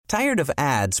Tired of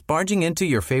ads barging into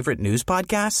your favorite news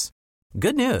podcasts?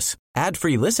 Good news.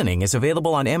 Ad-free listening is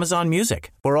available on Amazon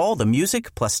Music for all the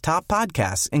music plus top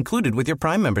podcasts included with your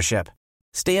Prime membership.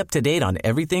 Stay up to date on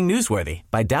everything newsworthy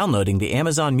by downloading the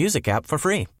Amazon Music app for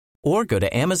free or go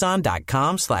to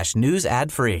amazon.com/news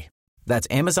ad free. That's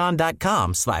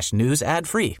amazon.com/news ad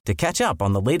free to catch up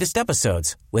on the latest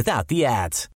episodes without the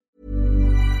ads.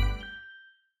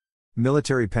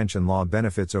 Military pension law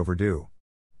benefits overdue.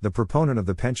 The proponent of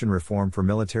the pension reform for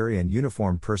military and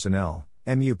uniformed personnel,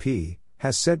 MUP,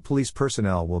 has said police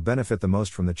personnel will benefit the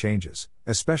most from the changes,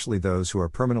 especially those who are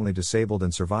permanently disabled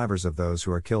and survivors of those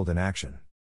who are killed in action.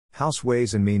 House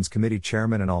Ways and Means Committee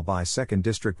Chairman and Albay 2nd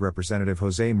District Representative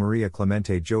Jose Maria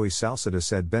Clemente Joey Salceda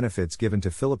said benefits given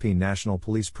to Philippine National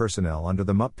Police personnel under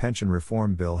the MUP pension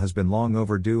reform bill has been long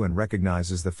overdue and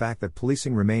recognizes the fact that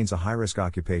policing remains a high-risk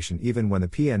occupation even when the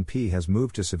PNP has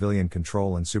moved to civilian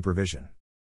control and supervision.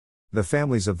 The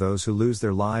families of those who lose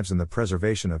their lives in the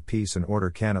preservation of peace and order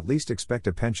can at least expect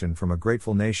a pension from a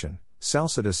grateful nation,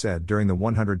 Salceda said during the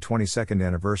 122nd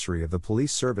anniversary of the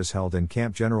police service held in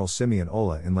Camp General Simeon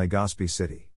Ola in Legazpi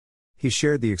City. He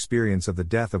shared the experience of the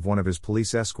death of one of his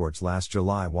police escorts last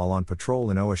July while on patrol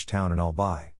in Oish town in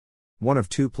Albay. One of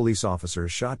two police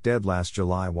officers shot dead last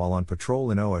July while on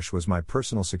patrol in Oish was my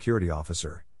personal security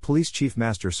officer, Police Chief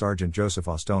Master Sergeant Joseph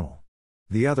Ostonal.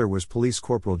 The other was Police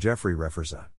Corporal Jeffrey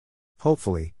Referza.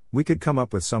 Hopefully, we could come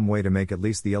up with some way to make at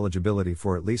least the eligibility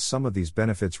for at least some of these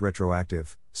benefits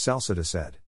retroactive, Salceda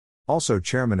said. Also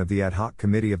chairman of the ad hoc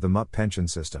committee of the MUP pension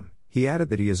system, he added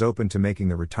that he is open to making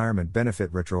the retirement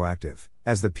benefit retroactive,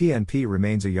 as the PNP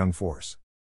remains a young force.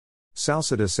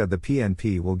 Salceda said the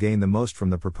PNP will gain the most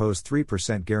from the proposed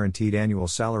 3% guaranteed annual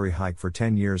salary hike for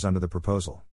 10 years under the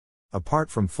proposal. Apart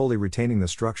from fully retaining the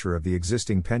structure of the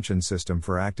existing pension system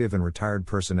for active and retired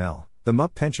personnel, the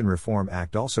MUP Pension Reform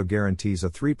Act also guarantees a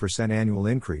 3% annual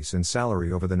increase in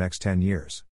salary over the next 10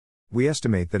 years. We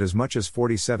estimate that as much as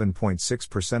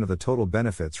 47.6% of the total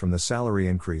benefits from the salary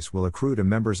increase will accrue to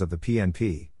members of the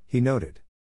PNP, he noted.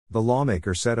 The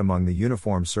lawmaker said among the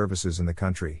uniformed services in the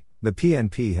country, the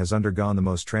PNP has undergone the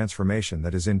most transformation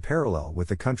that is in parallel with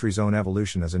the country's own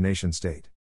evolution as a nation-state.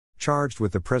 Charged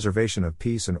with the preservation of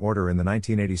peace and order in the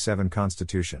 1987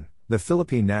 Constitution, the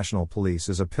Philippine National Police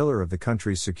is a pillar of the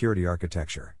country's security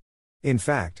architecture. In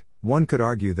fact, one could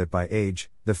argue that by age,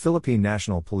 the Philippine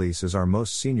National Police is our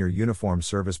most senior uniformed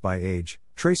service by age,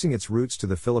 tracing its roots to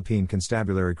the Philippine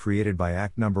Constabulary created by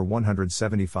Act No.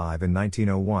 175 in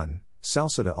 1901,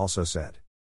 Salceda also said.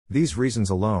 These reasons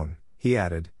alone, he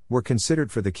added, were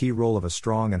considered for the key role of a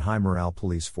strong and high morale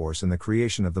police force in the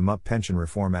creation of the MUP Pension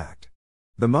Reform Act.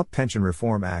 The MUP Pension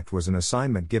Reform Act was an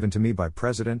assignment given to me by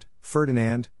President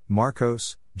Ferdinand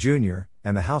Marcos, Jr.,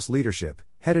 and the House leadership,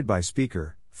 headed by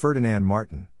Speaker Ferdinand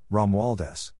Martin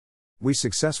Romualdez. We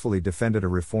successfully defended a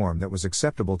reform that was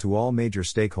acceptable to all major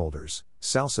stakeholders,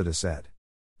 Salceda said.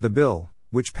 The bill,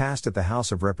 which passed at the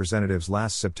House of Representatives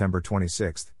last September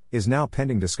 26, is now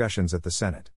pending discussions at the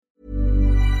Senate.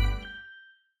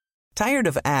 Tired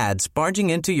of ads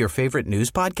barging into your favorite news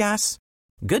podcasts?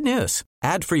 Good news.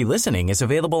 Ad-free listening is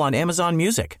available on Amazon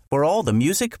Music for all the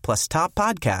music plus top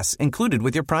podcasts included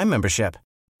with your Prime membership.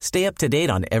 Stay up to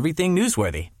date on everything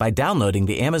newsworthy by downloading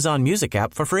the Amazon Music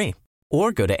app for free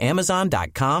or go to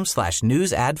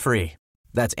amazon.com/news ad free.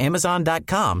 That's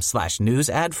amazon.com/news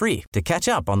ad free to catch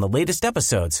up on the latest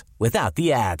episodes without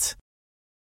the ads.